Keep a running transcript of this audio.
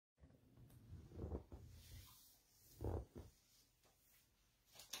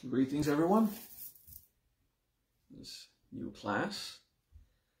Greetings, everyone. This new class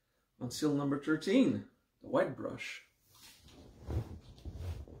on seal number 13, the white brush.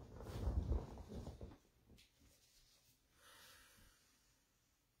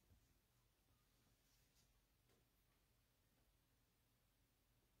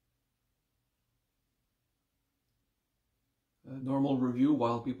 A normal review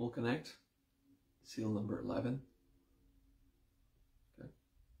while people connect. Seal number 11. Okay.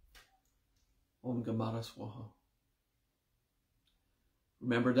 Om Gamara Swaha.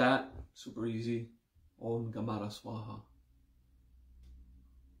 Remember that? Super easy. Om Gamara Swaha.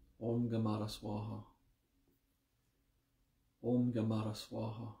 Om Gamara Swaha. Om Gamara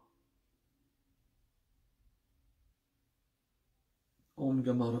Swaha. Om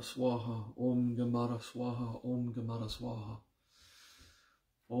Gamara Swaha. Om Gamara Swaha. Om Gamara Swaha.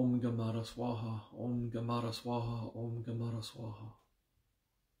 Om Gamara Swaha. Om Gamara Swaha. Om Gamara Swaha.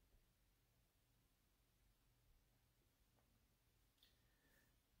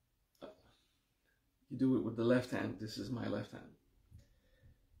 You do it with the left hand. This is my left hand.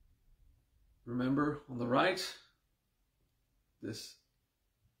 Remember, on the right, this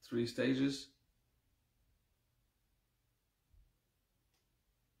 3 stages.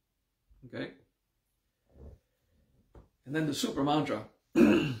 Okay? And then the super mantra.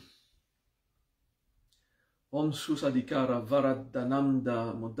 Om Susadikara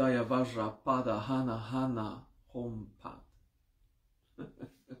Varadanamda Mudaya Vajra Pada Hana Hana Hom Pat.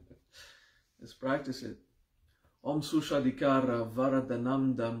 Let's practice it. Om Susadikara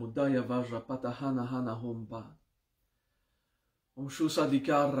Varadanamda Mudaya Vajra Pada Hana Hana Hom Pat. Om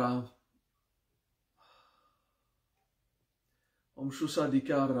Susadikara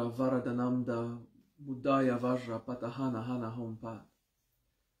Varadanamda Mudaya Vajra Pada Hana Hana Hom Pat.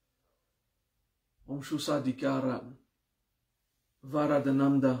 Om Susadikara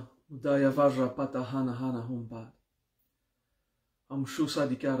Varadanamda Mudaya Vajra Pada Hana Hana Hom Pat. Om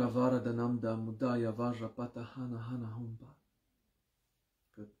Susadikara Varadanamda Mudaya Vajra Pada Hana Hana Hom Pat.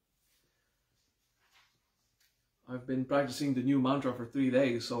 Good. I've been practicing the new mantra for 3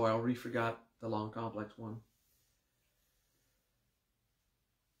 days, so I already forgot the long complex one.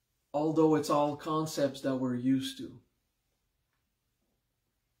 Although it's all concepts that we're used to.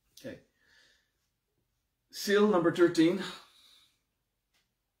 Okay. Seal number 13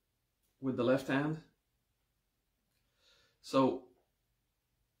 with the left hand. So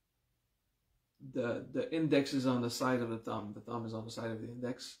the index is on the side of the thumb is on the side of the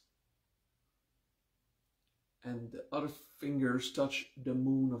index, and the other fingers touch the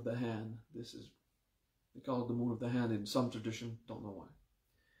moon of the hand. We call it the moon of the hand in some tradition, don't know why.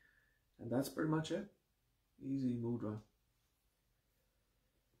 And that's pretty much it. Easy mudra.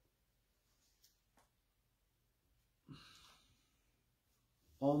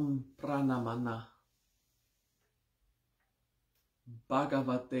 Om Pranamana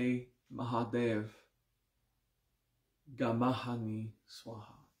Bhagavate Mahadev Gamahani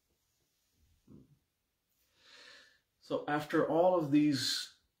Swaha. So after all of these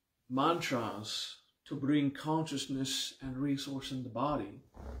mantras to bring consciousness and resource in the body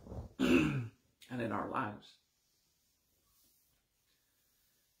and in our lives,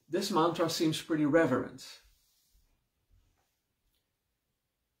 this mantra seems pretty reverent.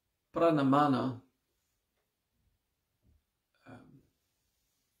 Pranamana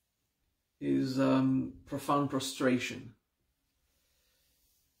is profound prostration.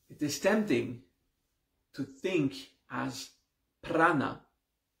 It is tempting to think as prana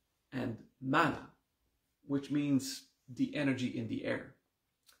and mana, which means the energy in the air.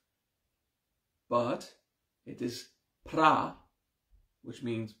 But it is pra, which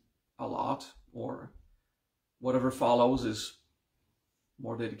means a lot, or whatever follows is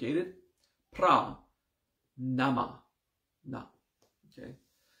more dedicated. Pra, nama, na. Okay.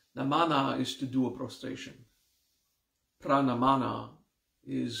 Namana is to do a prostration. Pranamana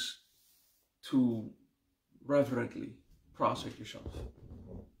is to reverently prostrate yourself.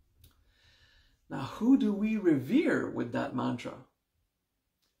 Now, who do we revere with that mantra?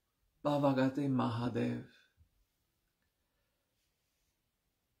 Bhavagate Mahadev.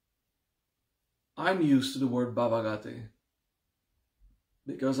 I'm used to the word Bhavagate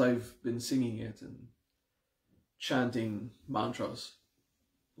because I've been singing it and chanting mantras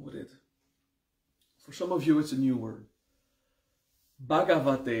with it. For some of you, it's a new word.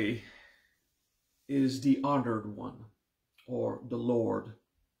 Bhagavate is the honored one, or the Lord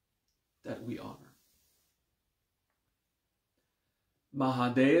that we honor.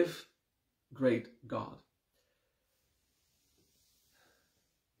 Mahadev, great God.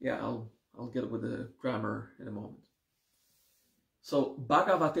 Yeah, I'll get with the grammar in a moment. So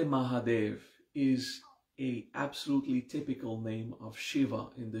Bhagavate Mahadev is a absolutely typical name of Shiva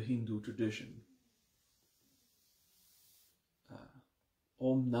in the Hindu tradition.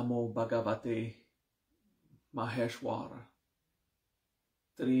 Om Namo Bhagavate Maheshwara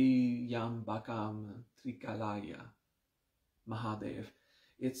Triyambakam Trikalaya Mahadev.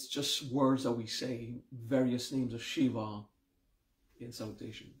 It's just words that we say, various names of Shiva in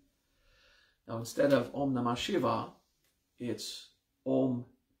salutation. Now instead of Om Namah Shiva, it's Om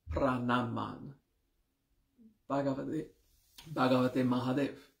Pranaman Bhagavate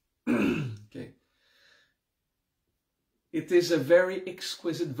Mahadev. Okay. It is a very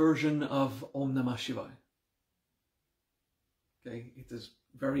exquisite version of Om Namah Shivaya. Okay, it is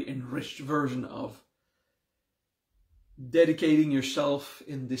a very enriched version of dedicating yourself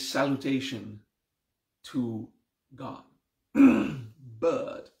in this salutation to God.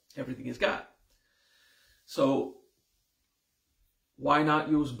 But everything is God. So why not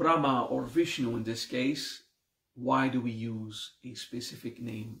use Brahma or Vishnu in this case? Why do we use a specific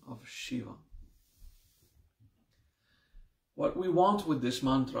name of Shiva? What we want with this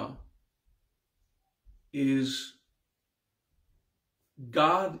mantra is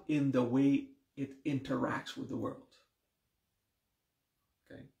God in the way it interacts with the world.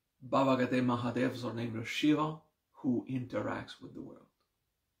 Okay, Bhagavate Mahadev is our name of Shiva, who interacts with the world.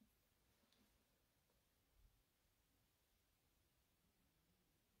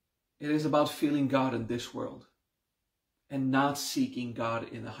 It is about feeling God in this world and not seeking God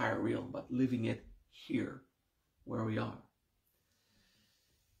in the higher realm, but living it here where we are.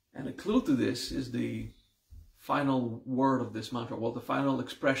 And a clue to this is the final word of this mantra, well, the final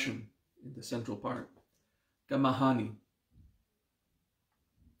expression in the central part, Gamahani.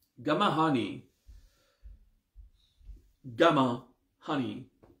 Gamahani, Gamahani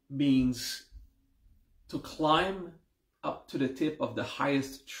means to climb up to the tip of the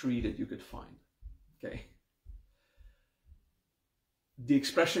highest tree that you could find. Okay. The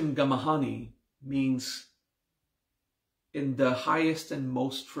expression Gamahani means in the highest and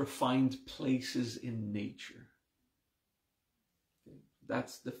most refined places in nature. Okay.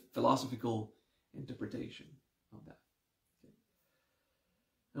 That's the philosophical interpretation of that. Okay.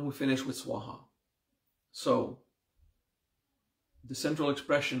 And we finish with Swaha. So, the central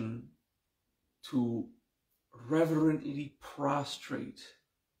expression to reverently prostrate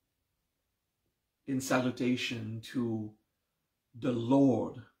in salutation to the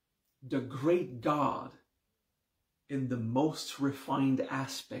Lord, the great God, in the most refined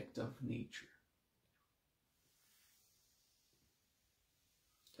aspect of nature.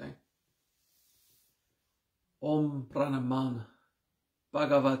 Okay. Om Pranaman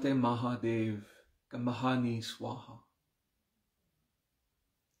Bhagavate Mahadev Gamahani Swaha.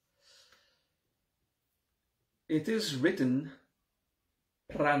 It is written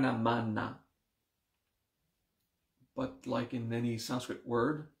Pranamana, but like in any Sanskrit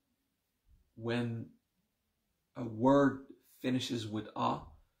word, when a word finishes with a,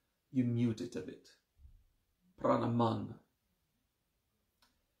 you mute it a bit. Pranaman.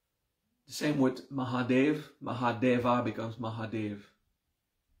 The same with Mahadev. Mahadeva becomes Mahadev.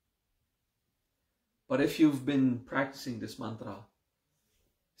 But if you've been practicing this mantra,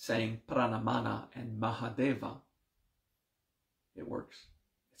 saying Pranamana and Mahadeva, it works.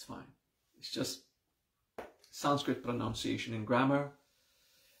 It's fine. It's just Sanskrit pronunciation and grammar.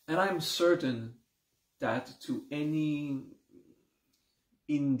 And I'm certain that to any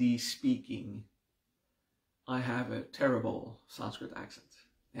Hindi speaking, I have a terrible Sanskrit accent,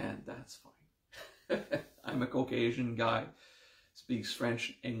 and that's fine. I'm a Caucasian guy, speaks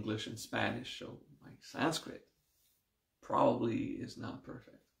French, English, and Spanish, so my Sanskrit probably is not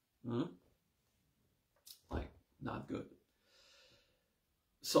perfect. Like, not good.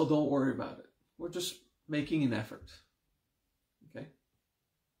 So don't worry about it. We're just making an effort. Okay?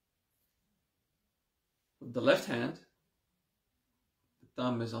 With the left hand, the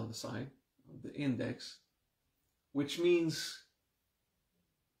thumb is on the side of the index, which means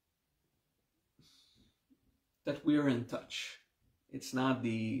that we're in touch. It's not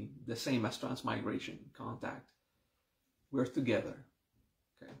the same as transmigration, contact. We're together.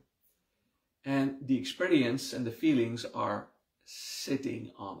 Okay? And the experience and the feelings are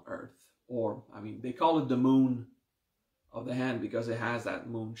sitting on earth. Or, I mean, they call it the moon of the hand because it has that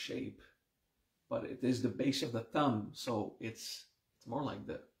moon shape. But it is the base of the thumb, so it's more like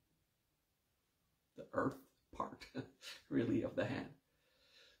the earth part, really, of the hand.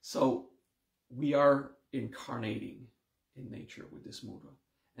 So we are incarnating in nature with this mudra.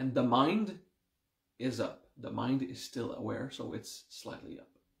 And the mind is up. The mind is still aware, so it's slightly up.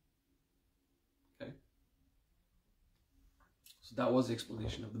 Okay? So that was the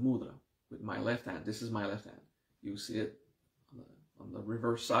explanation of the mudra with my left hand. This is my left hand. You see it on the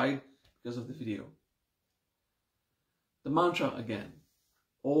reverse side because of the video. The mantra again.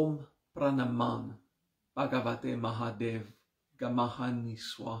 Om Pranaman Bhagavate Mahadev Gamahani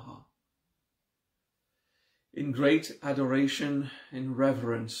Swaha. In great adoration and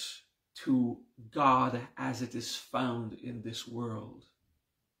reverence to God as it is found in this world.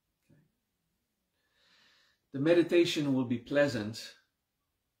 Okay. The meditation will be pleasant.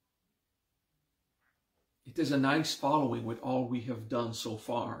 It is a nice following with all we have done so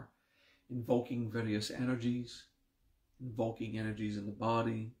far, invoking various energies, invoking energies in the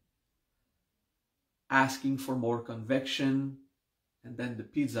body, asking for more convection, and then the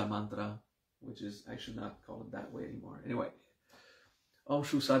pizza mantra, which is, I should not call it that way anymore. Anyway, Om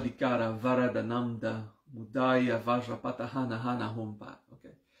Shusadikara Varadanamda Mudaya Vajrapatahana Hana Humpa.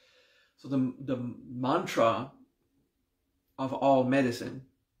 Okay, so the mantra of all medicine,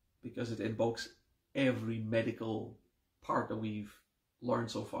 because it invokes every medical part that we've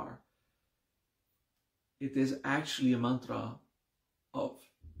learned so far, it is actually a mantra of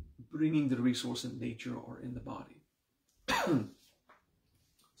bringing the resource in nature or in the body.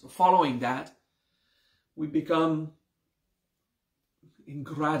 So following that, we become in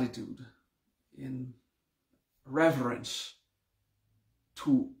gratitude, in reverence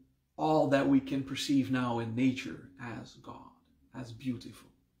to all that we can perceive now in nature as God, as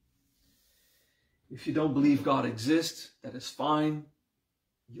beautiful. If you don't believe God exists, that is fine.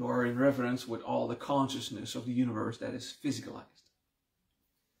 You are in reverence with all the consciousness of the universe that is physicalized.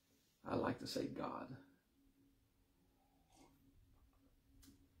 I like to say God.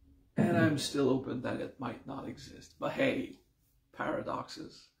 And I'm still open that it might not exist. But hey,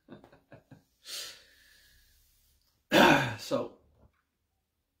 paradoxes. So,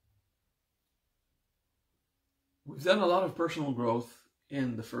 we've done a lot of personal growth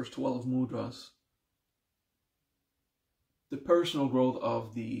in the first 12 mudras. The personal growth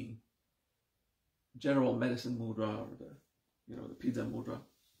of the general medicine mudra, or the pizza mudra,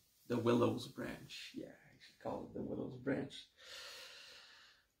 the willow's branch. Yeah, I should call it the willow's branch.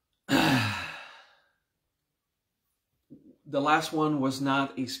 The last one was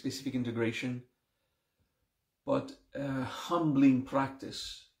not a specific integration, but a humbling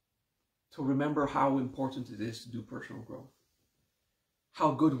practice to remember how important it is to do personal growth,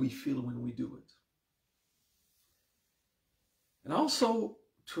 how good we feel when we do it. And also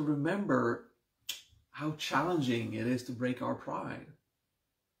to remember how challenging it is to break our pride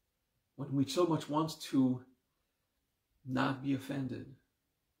when we so much want to not be offended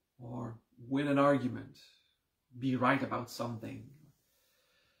or win an argument, be right about something,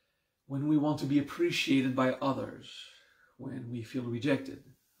 when we want to be appreciated by others, when we feel rejected,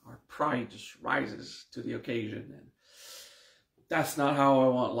 our pride just rises to the occasion. And that's not how I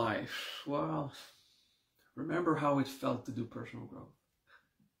want life. Well, remember how it felt to do personal growth.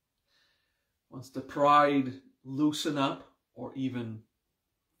 Once the pride loosen up or even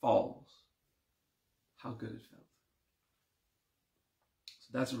falls, how good it felt.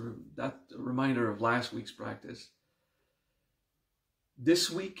 That's a reminder of last week's practice. This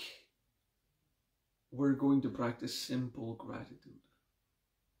week, we're going to practice simple gratitude.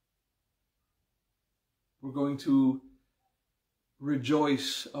 We're going to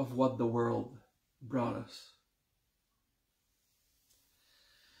rejoice of what the world brought us.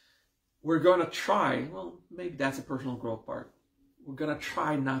 We're going to try, well, maybe that's a personal growth part. We're going to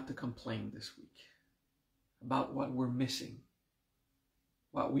try not to complain this week about what we're missing,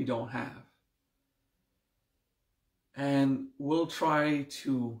 what we don't have. And we'll try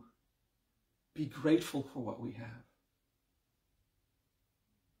to be grateful for what we have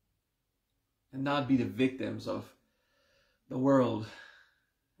and not be the victims of the world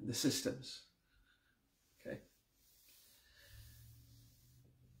and the systems. Okay?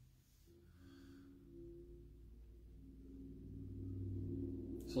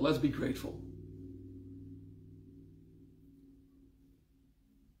 So let's be grateful.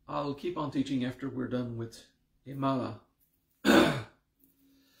 I'll keep on teaching after we're done with Himala.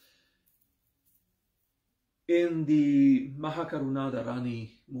 In the MahaKaruna Dharani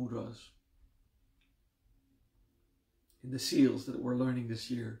mudras, in the seals that we're learning this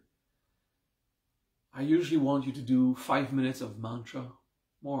year, I usually want you to do 5 minutes of mantra,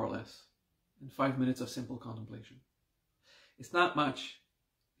 more or less, and 5 minutes of simple contemplation. It's not much.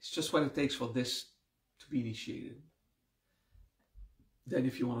 It's just what it takes for this to be initiated. Then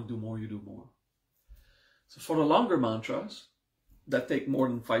if you want to do more, you do more. So for the longer mantras that take more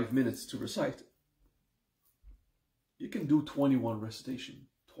than 5 minutes to recite, you can do 21 recitation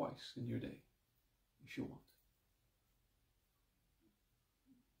twice in your day if you want.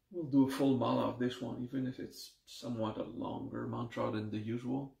 We'll do a full mala of this one, even if it's somewhat a longer mantra than the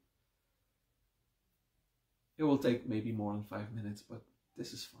usual. It will take maybe more than 5 minutes, but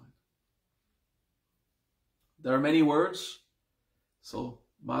this is fine. There are many words, so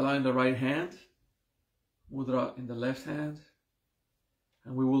mala in the right hand, mudra in the left hand,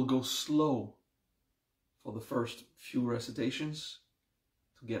 and we will go slow for the first few recitations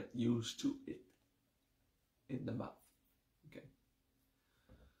to get used to it in the mouth. Okay.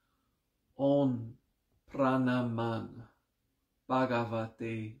 Om Pranaman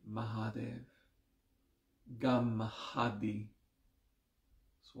Bhagavate Mahadev Gamahadi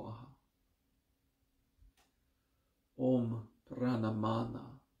Swaha. Om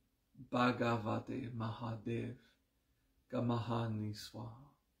Pranamana Bhagavate Mahadev Gamahani Swaha.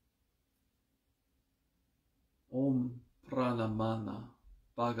 Om Pranamana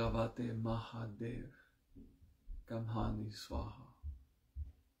Bhagavate Mahadev Gamahani Swaha.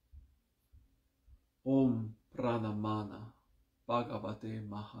 Om Pranamana Bhagavate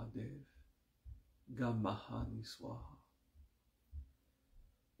Mahadev Gamahani Swaha.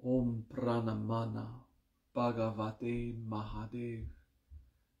 Om Pranamana Bhagavate Mahadev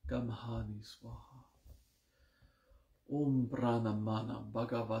Gamahani Swaha. Om Pranamana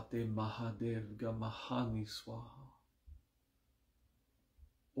Bhagavate Mahadev Gamahani Swaha. Om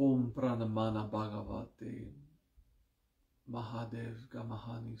Pranamana Bhagavate Mahadev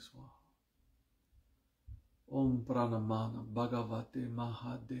Gamahani Swaha. Om Pranamana Bhagavate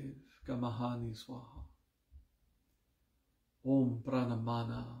Mahadev Gamahani Swaha. Om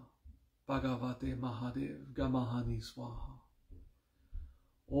Pranamana Bhagavate Mahadev Gamahani Swaha.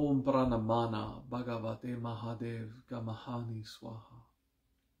 Om Pranamana Bhagavate Mahadev Gamahani Swaha.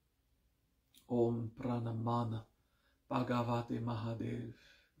 Om Pranamana Bhagavate Mahadev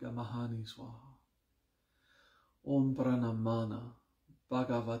Gamahani Swaha. Om Pranamana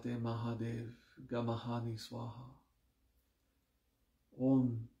Bhagavate Mahadev Gamahani Swaha.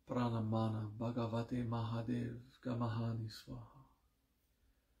 Om Pranamana Bhagavate Mahadev Gamahani Swaha.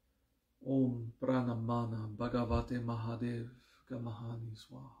 Om Pranamana Bhagavate Mahadev Gamahani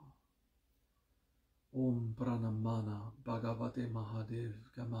Swaha. Om Pranamana Bhagavate Mahadev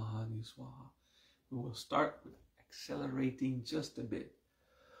Gamahani Swaha. We will start with accelerating just a bit.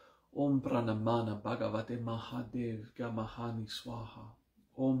 Om Pranamana Bhagavate Mahadev Gamahani Swaha.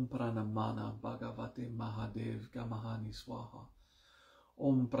 Om Pranamana Bhagavate Mahadev Gamahani Swaha.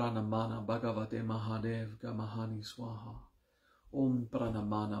 Om Pranamana Bhagavate Mahadev Gamahani Swaha. Om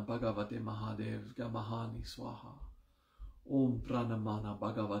Pranamana Bhagavate Mahadev Gamahani Swaha. Om Pranamana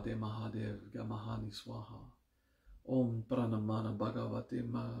Bhagavate Mahadev Gamahani Swaha. Om Pranamana Bhagavate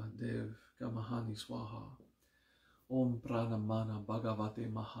Mahadev Gamahani Swaha. Om Pranamana Bhagavate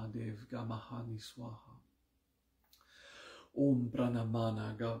Mahadev Gamahani Swaha. Om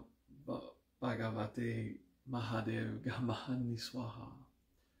Pranamana Bhagavate Mahadev Gamahani Swaha.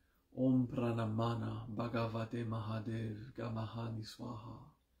 Om Pranamana Bhagavate Mahadev Gamahani Swaha.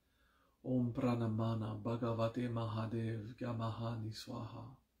 Om Pranamana Bhagavate Mahadev Gamahani Swaha.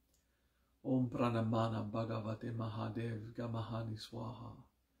 Om Pranamana Bhagavate Mahadev Gamahani Swaha.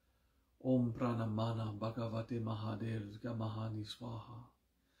 Om Pranamana Bhagavate Mahadev Gamahani Swaha. Om Pranamana Bhagavate Mahadev Gamahani Swaha.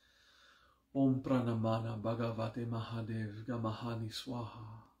 Om Pranamana Bhagavate Mahadev Gamahani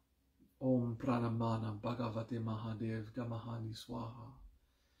Swaha. Om Pranamana Bhagavate Mahadev Gamahani Swaha.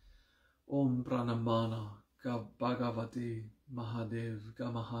 Om Pranamana Bhagavate Mahadev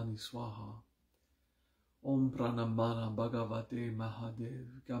Gamahani Swaha. Om Pranamana Bhagavate Mahadev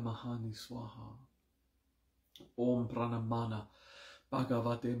Gamahani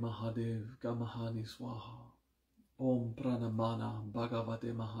Swaha. Om Pranamana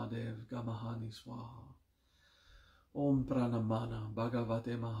Bhagavate Mahadev Gamahani Swaha. Om Pranamana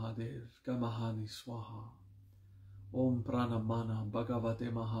Bhagavate Mahadev Gamahani Swaha. Om Pranamana Bhagavate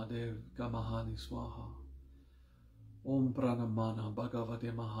Mahadev Gamahani Swaha. Om Pranamana Bhagavate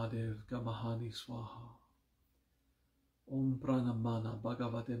Mahadev Gamahani Swaha. Om Pranamana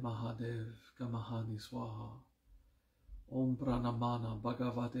Bhagavate Mahadev Gamahani Swaha. Om Pranamana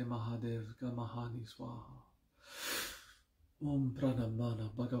Bhagavate Mahadev Gamahani Swaha. Om Pranamana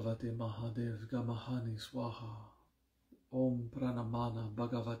Bhagavate Mahadev Gamahani Swaha. Om Pranamana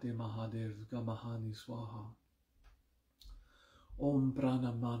Bhagavate Mahadev Gamahani Swaha. Om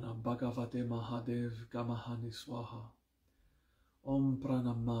Pranamana Bhagavate Mahadev Gamahani Swaha. Om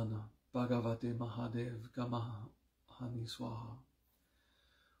Pranamana Bhagavate Mahadev Gamahani Swaha.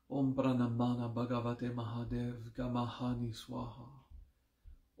 Om Pranamana Bhagavate Mahadev Gamahani Swaha.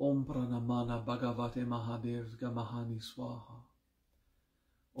 Om Pranamana Bhagavate Mahadev Gamahani Swaha.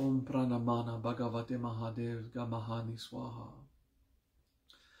 Om Pranamana Bhagavate Mahadev Gamahani Swaha.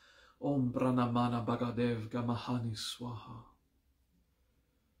 Om Pranamana Bhagadev Gamahani Swaha.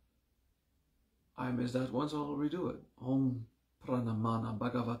 I missed that one, so I'll redo it. Om Pranamana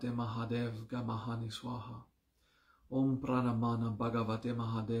Bhagavate Mahadev Gamahani Swaha. Om Pranamana Bhagavate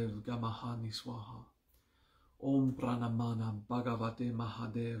Mahadev Gamahani Swaha. Om Pranamana Bhagavate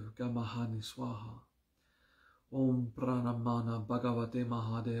Mahadev Gamahani Swaha. Om Pranamana Bhagavate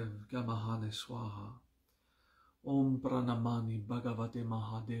Mahadev Gamahani Swaha. Om Pranamani Bhagavate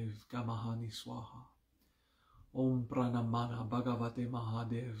Mahadev Gamahani Swaha. Om Pranamana Bhagavate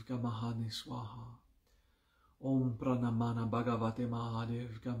Mahadev Gamahani Swaha. Om Pranamana Bhagavate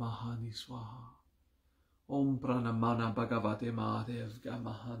Mahadev Gamahani Swaha. Om Pranamana Bhagavate Mahadev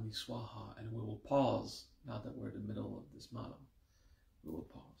Gamahani Swaha. And we will pause now that we're in the middle of this mantra. We will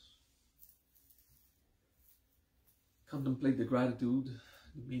pause. Contemplate the gratitude,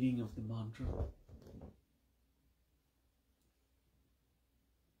 the meaning of the mantra.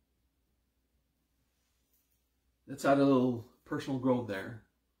 Let's add a little personal growth there.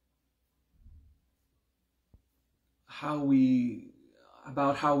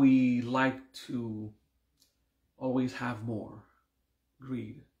 About how we like to always have more.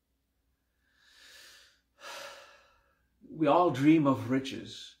 Greed. We all dream of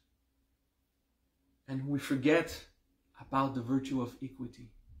riches, and we forget about the virtue of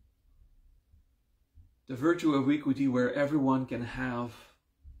equity. The virtue of equity where everyone can have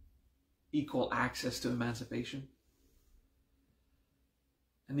equal access to emancipation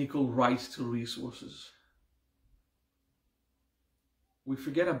and equal rights to resources. We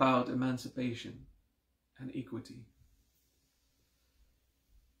forget about emancipation and equity.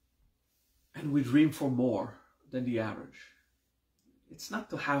 And we dream for more than the average. It's not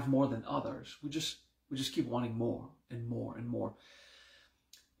to have more than others. We just keep wanting more and more and more,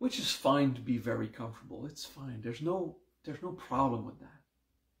 which is fine to be very comfortable. It's fine. There's no problem with that.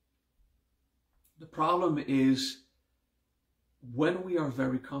 The problem is when we are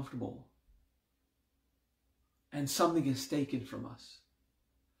very comfortable and something is taken from us,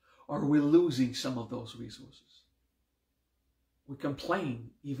 or we're losing some of those resources. We complain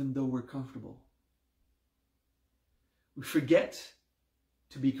even though we're comfortable. We forget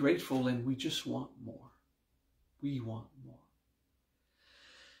to be grateful and we just want more. We want more.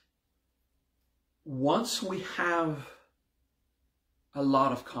 Once we have a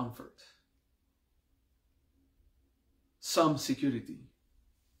lot of comfort, some security,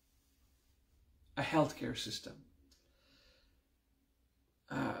 a healthcare system,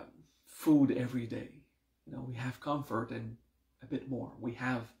 food every day, we have comfort and a bit more. We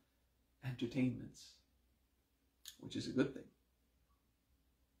have entertainments, which is a good thing.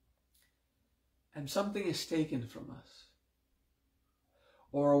 And something is taken from us.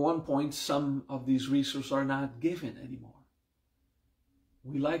 Or at one point, some of these resources are not given anymore.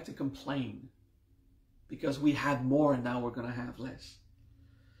 We like to complain because we had more and now we're going to have less.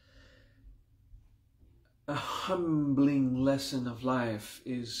 A humbling lesson of life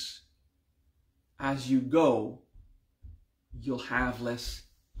is, as you go, you'll have less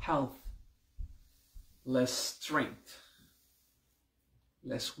health, less strength,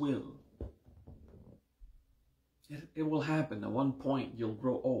 less will. It will happen. At one point, you'll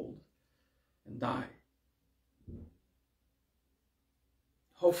grow old and die.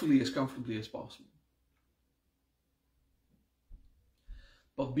 Hopefully as comfortably as possible.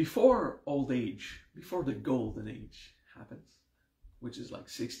 But before old age, before the golden age happens, which is like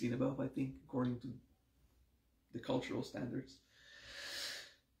 60 and above, I think, according to the cultural standards,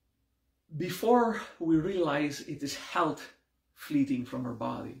 before we realize it is health fleeting from our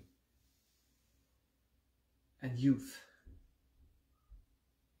body and youth,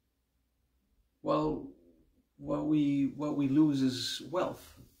 well, what we lose is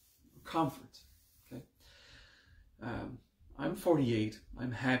wealth, comfort. Okay, I'm 48.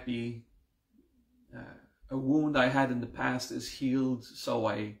 I'm happy. A wound I had in the past is healed,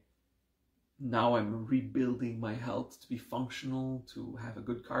 so now I'm rebuilding my health to be functional, to have a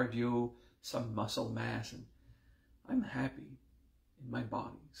good cardio, some muscle mass, and I'm happy in my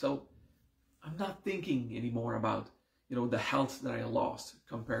body. So I'm not thinking anymore about, the health that I lost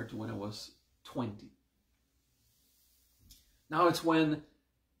compared to when I was 20. Now it's when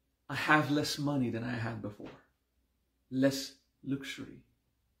I have less money than I had before, less luxury.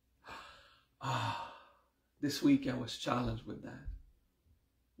 This week I was challenged with that,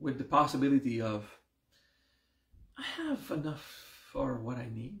 with the possibility of, I have enough for what I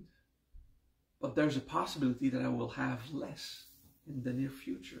need, but there's a possibility that I will have less in the near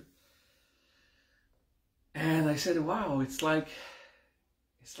future. And I said, wow, it's like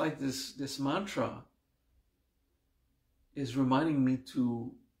this mantra is reminding me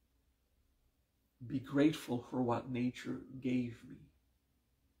to be grateful for what nature gave me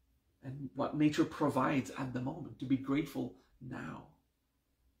and what nature provides at the moment, to be grateful now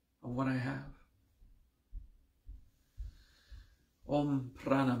of what I have. Om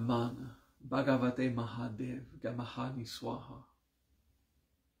Pranamana Bhagavate Mahadev Gamahani Swaha.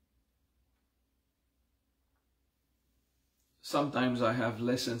 Sometimes I have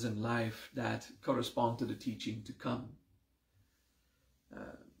lessons in life that correspond to the teaching to come.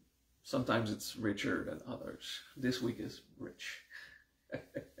 Sometimes it's richer than others. This week is rich.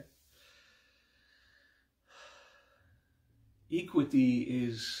 Equity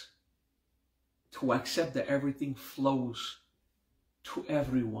is to accept that everything flows to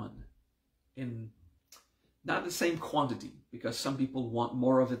everyone in not the same quantity, because some people want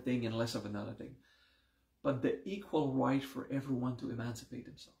more of a thing and less of another thing, but the equal right for everyone to emancipate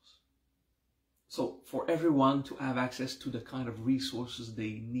themselves. So for everyone to have access to the kind of resources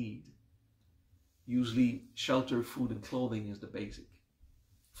they need. Usually shelter, food, and clothing is the basic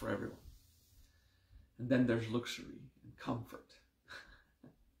for everyone. And then there's luxury and comfort,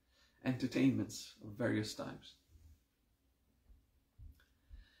 entertainments of various types.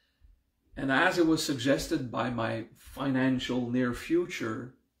 And as it was suggested by my financial near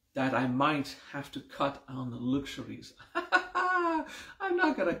future that I might have to cut on luxuries, I'm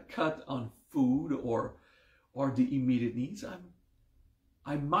not going to cut on food or the immediate needs.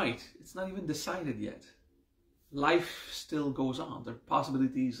 I might. It's not even decided yet. Life still goes on. The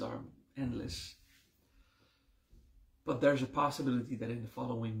possibilities are endless. But there's a possibility that in the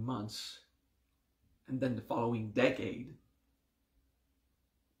following months and then the following decade,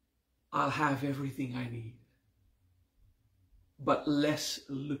 I'll have everything I need, but less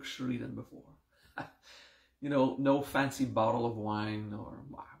luxury than before. You know, no fancy bottle of wine, or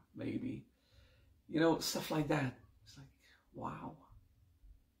maybe, you know, stuff like that. It's like, wow.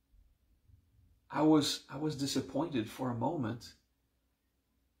 I was disappointed for a moment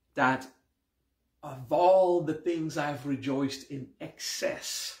that of all the things I've rejoiced in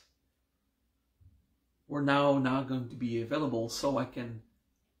excess were now going to be available, so I can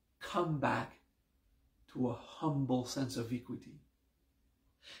come back to a humble sense of equity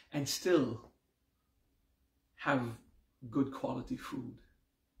and still have good quality food,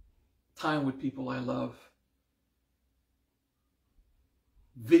 time with people I love,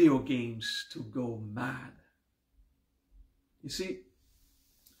 video games to go mad. You see,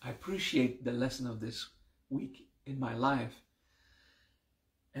 I appreciate the lesson of this week in my life.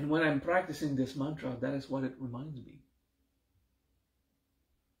 And when I'm practicing this mantra, that is what it reminds me.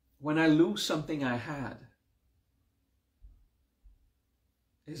 When I lose something I had,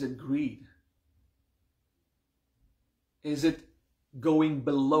 is it greed? Is it going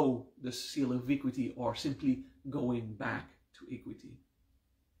below the seal of equity, or simply going back to equity?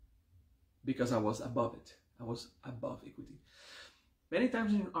 Because I was above it. I was above equity. Many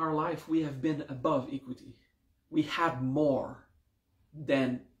times in our life, we have been above equity. We had more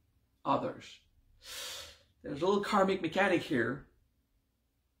than others. There's a little karmic mechanic here.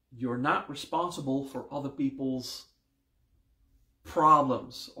 You're not responsible for other people's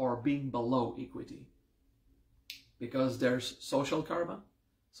problems or being below equity, because there's social karma,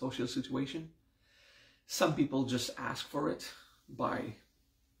 social situation. Some people just ask for it by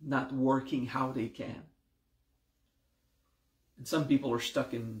not working how they can. And some people are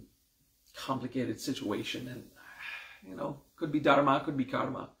stuck in complicated situation, and, you know, could be dharma, could be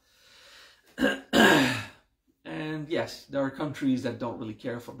karma. And yes, there are countries that don't really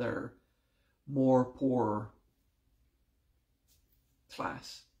care for their more poor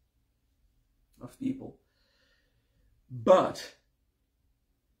class of people. But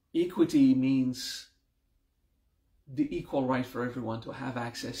equity means the equal right for everyone to have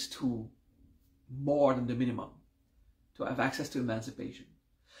access to more than the minimum, to have access to emancipation,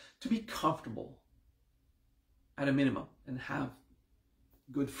 to be comfortable at a minimum and have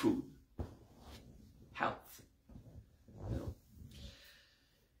good food, health. You know.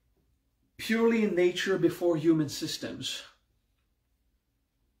 Purely in nature before human systems,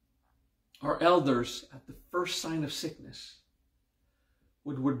 our elders at the first sign of sickness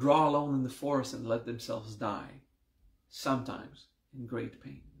would withdraw alone in the forest and let themselves die, sometimes in great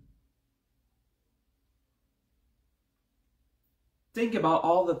pain. Think about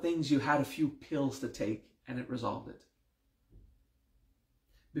all the things you had a few pills to take and it resolved it.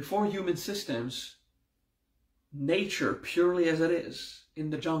 Before human systems, nature, purely as it is, in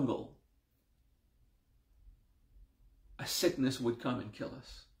the jungle, a sickness would come and kill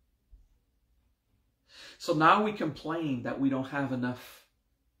us. So now we complain that we don't have enough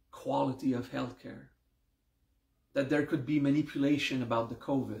quality of healthcare, that there could be manipulation about the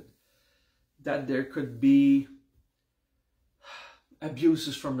COVID, that there could be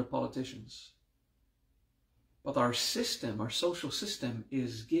abuses from the politicians. But our system, our social system,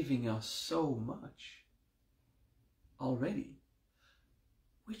 is giving us so much already.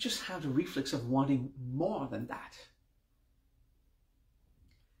 We just have the reflex of wanting more than that.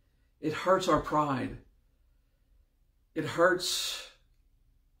 It hurts our pride. It hurts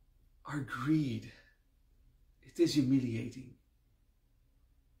our greed. It is humiliating.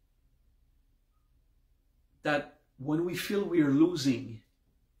 That when we feel we are losing,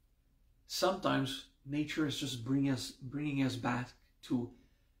 sometimes nature is just bringing us back to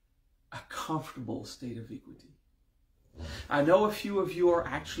a comfortable state of equity. I know a few of you are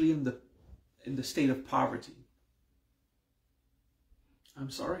actually in the state of poverty. I'm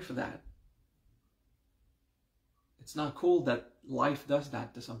sorry for that. It's not cool that life does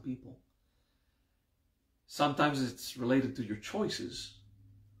that to some people. Sometimes it's related to your choices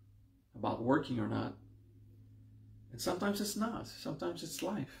about working or not. And sometimes it's not. Sometimes it's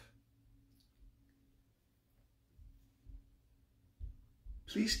life.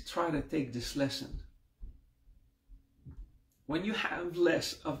 Please try to take this lesson. When you have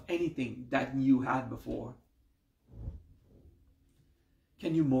less of anything than you had before,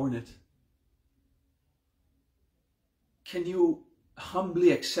 can you mourn it? Can you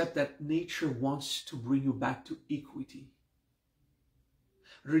humbly accept that nature wants to bring you back to equity?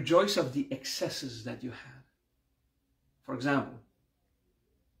 Rejoice of the excesses that you had. For example,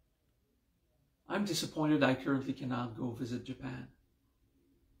 I'm disappointed I currently cannot go visit Japan.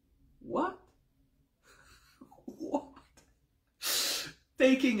 What? What?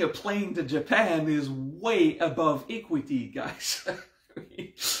 Taking a plane to Japan is way above equity, guys.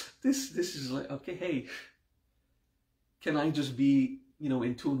 This is like, okay, hey, can I just be,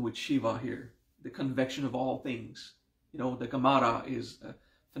 in tune with Shiva here? The convection of all things. The Gamara is a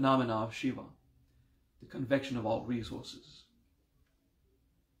phenomena of Shiva. The convection of all resources.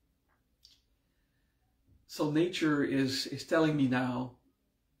 So nature is telling me now,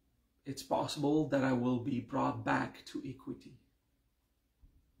 it's possible that I will be brought back to equity.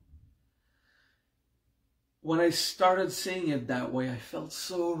 When I started seeing it that way, I felt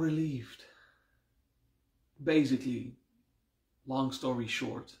so relieved. Basically, long story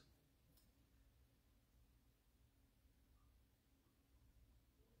short,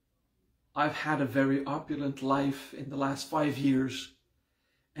 I've had a very opulent life in the last 5 years,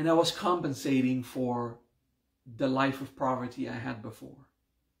 and I was compensating for the life of poverty I had before,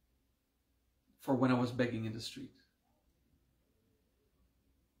 for when I was begging in the street.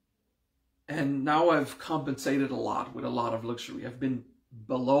 And now I've compensated a lot with a lot of luxury. I've been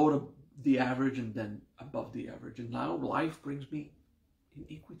below the average and then above the average. And now life brings me in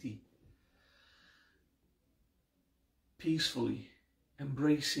equity. Peacefully,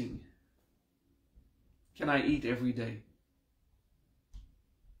 embracing. Can I eat every day?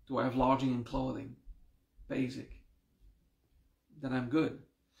 Do I have lodging and clothing? Basic. Then I'm good.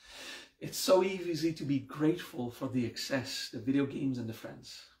 It's so easy to be grateful for the excess, the video games and the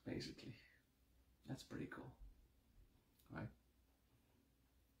friends, basically. That's pretty cool, right?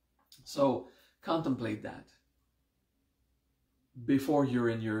 So contemplate that before you're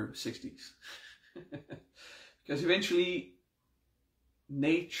in your 60s. Because eventually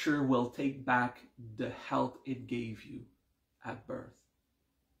nature will take back the health it gave you at birth.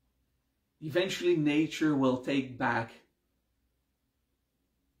 Eventually nature will take back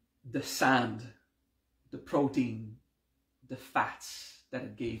the sand, the protein, the fats that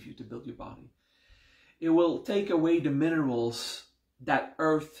it gave you to build your body. It will take away the minerals that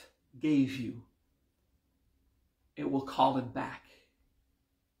earth gave you. It will call it back.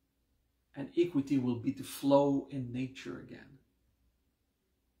 And equity will be to flow in nature again.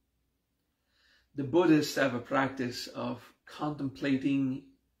 The Buddhists have a practice of contemplating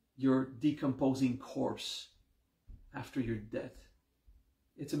your decomposing corpse after your death.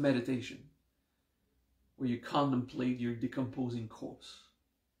 It's a meditation where you contemplate your decomposing corpse,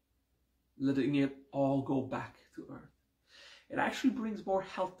 letting it all go back to earth. It actually brings more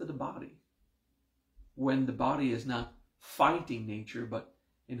health to the body when the body is not fighting nature but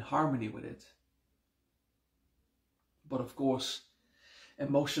in harmony with it. But of course,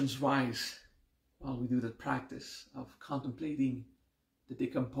 emotions rise while we do the practice of contemplating the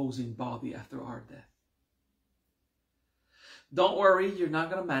decomposing body after our death. Don't worry, you're not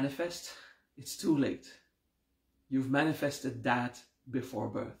going to manifest. It's too late. You've manifested that before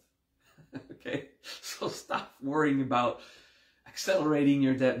birth. Okay? So stop worrying about accelerating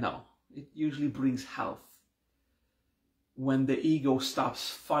your death. No, it usually brings health when the ego stops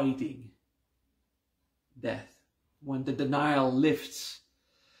fighting death, when the denial lifts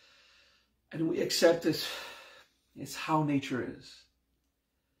And we accept it. It's how nature is.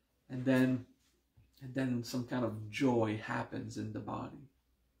 And then some kind of joy happens in the body.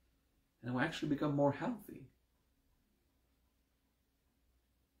 And we actually become more healthy.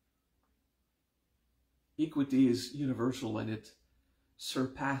 Equity is universal and it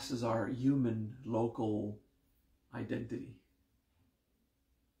surpasses our human local identity.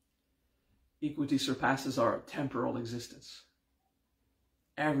 Equity surpasses our temporal existence.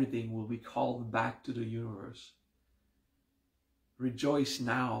 Everything will be called back to the universe. Rejoice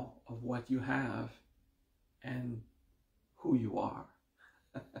now of what you have and who you are.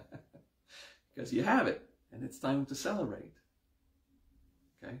 Because you have it and it's time to celebrate.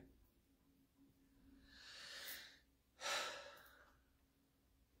 Okay?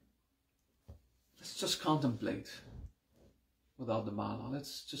 Let's just contemplate without the mala.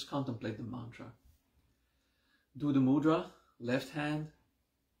 Let's just contemplate the mantra. Do the mudra, left hand,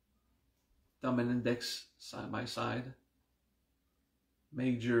 thumb and index side by side,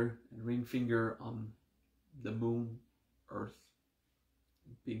 major and ring finger on the moon, earth,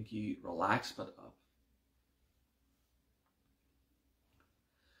 and pinky relaxed but up.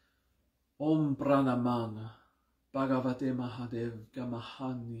 Om Pranamana Bhagavate Mahadev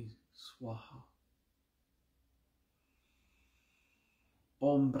Gamahani Swaha.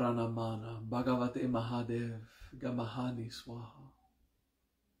 Om Pranamana Bhagavate Mahadev Gamahani Swaha.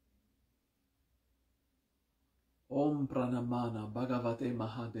 Om Pranamana Bhagavate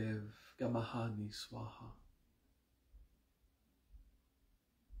Mahadev Gamahani Swaha.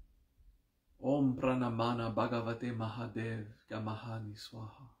 Om Pranamana Bhagavate Mahadev Gamahani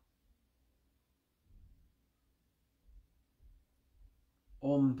Swaha.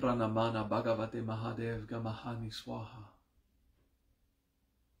 Om Pranamana Bhagavate Mahadev Gamahani Swaha.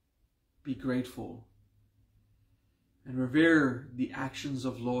 Be grateful and revere the actions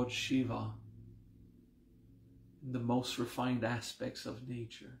of Lord Shiva in the most refined aspects of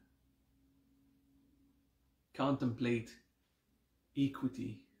nature. Contemplate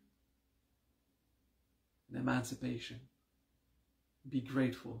equity and emancipation. Be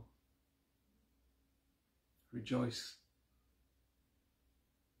grateful. Rejoice.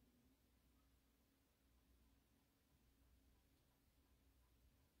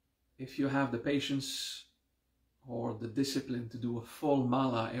 If you have the patience or the discipline to do a full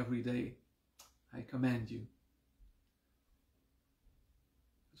mala every day, I commend you.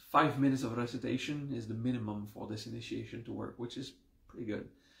 5 minutes of recitation is the minimum for this initiation to work, which is pretty good.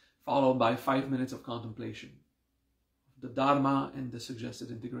 Followed by 5 minutes of contemplation of the Dharma and the suggested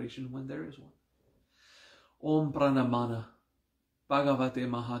integration when there is one. Om Pranamana Bhagavate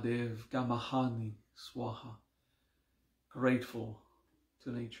Mahadev Gamahani Swaha. Grateful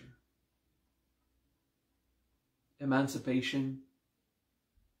to nature. Emancipation,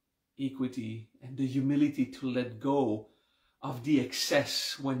 equity, and the humility to let go of the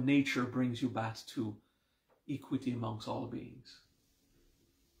excess when nature brings you back to equity amongst all beings.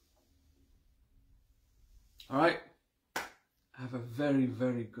 All right. Have a very,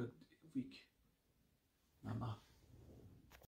 very good week. Namaste.